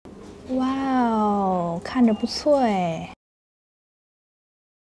哇哦，看着不错哎。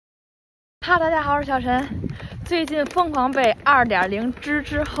哈，大家好，我是小陈。最近疯狂被2.0汁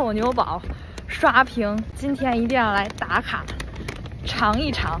汁厚牛堡刷屏，今天一定要来打卡尝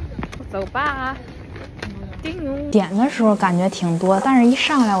一尝。走吧。点的时候感觉挺多，但是一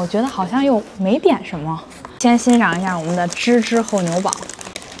上来我觉得好像又没点什么。先欣赏一下我们的汁汁厚牛堡，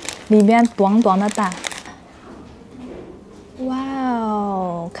里边短短的蛋。哇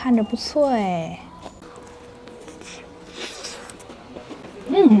哦，看着不错哎。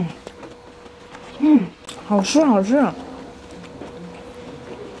好吃好吃，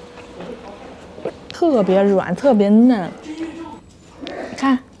特别软，特别嫩。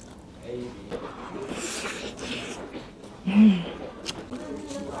看，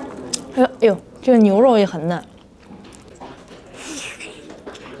哎呦，这个牛肉也很嫩。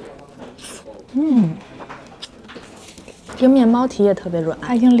这个面包体也特别软，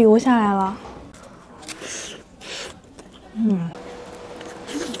它已经流下来了。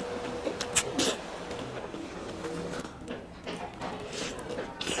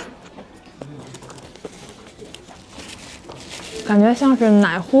感觉像是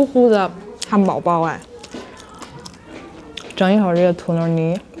奶乎乎的汉堡包哎。整一口这个土豆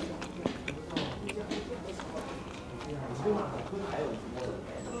泥。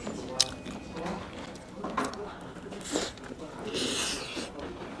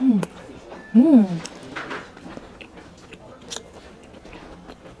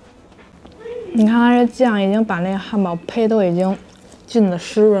你看它这酱已经把那个汉堡胚都已经浸得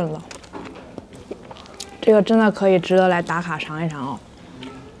湿润了，这个真的可以值得来打卡尝一尝哦。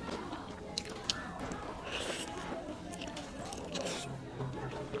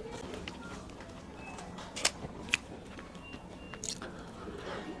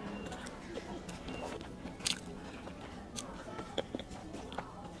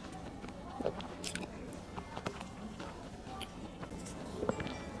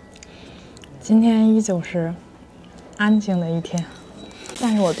今天依旧是安静的一天，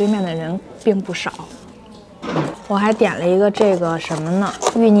但是我对面的人并不少。我还点了一个这个什么呢？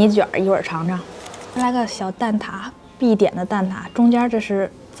芋泥卷，一会儿尝尝。来个小蛋挞，必点的蛋挞，中间这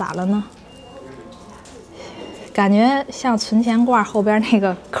是咋了呢？感觉像存钱罐后边那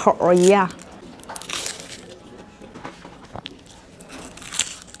个口一样。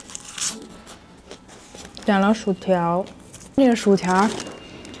点了薯条，这个薯条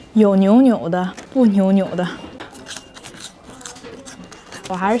有扭扭的，不扭扭的。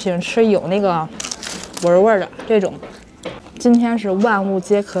我还是喜欢吃有那个味的这种。今天是万物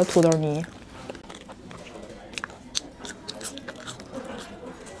皆可土豆泥。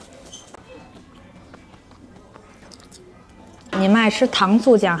你们爱吃糖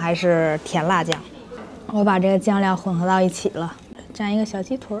醋酱还是甜辣酱？我把这个酱料混合到一起了，蘸一个小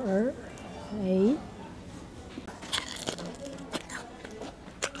鸡腿儿，哎。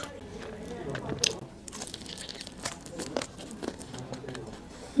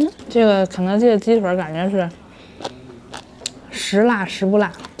这个肯德基的鸡腿感觉是时辣时不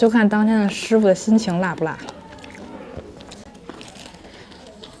辣，就看当天的师傅的心情辣不辣。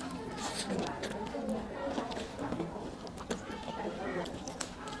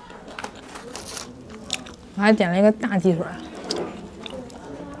我还点了一个大鸡腿，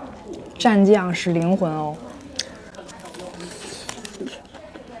蘸酱是灵魂哦。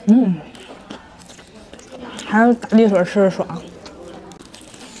还是大鸡腿吃着爽。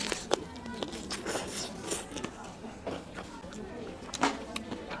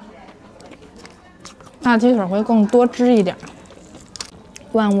大鸡腿会更多汁一点，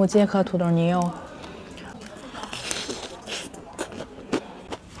万物皆可土豆泥哦。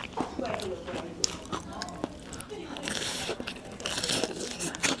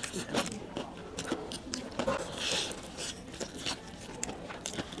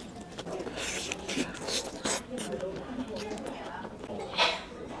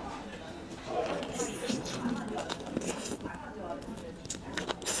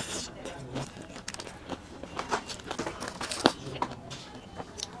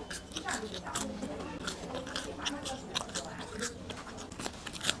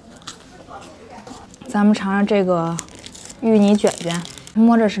咱们尝尝这个芋泥卷卷，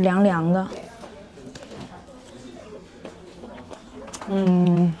摸着是凉凉的。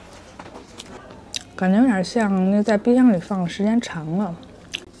感觉有点像那在冰箱里放时间长了。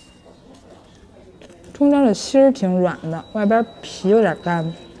中间的芯儿挺软的，外边皮有点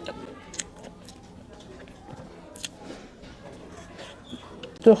干。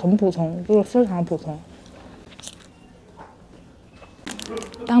就很普通，就是非常普通。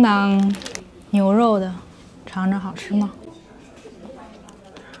当当牛肉的，尝尝好吃吗？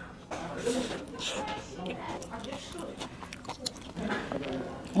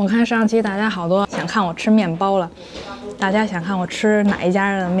我看上期大家好多想看我吃面包了，大家想看我吃哪一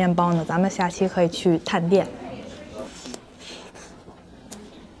家的面包呢？咱们下期可以去探店。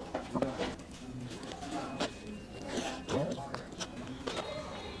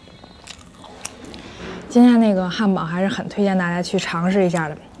今天那个汉堡还是很推荐大家去尝试一下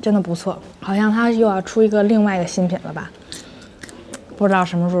的，真的不错。好像它又要出一个另外的新品了吧？不知道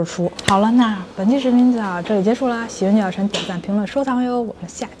什么时候出。好了，那本期视频就到这里结束啦。喜欢小陈点赞、评论、收藏哟。我们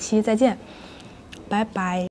下期再见，拜拜。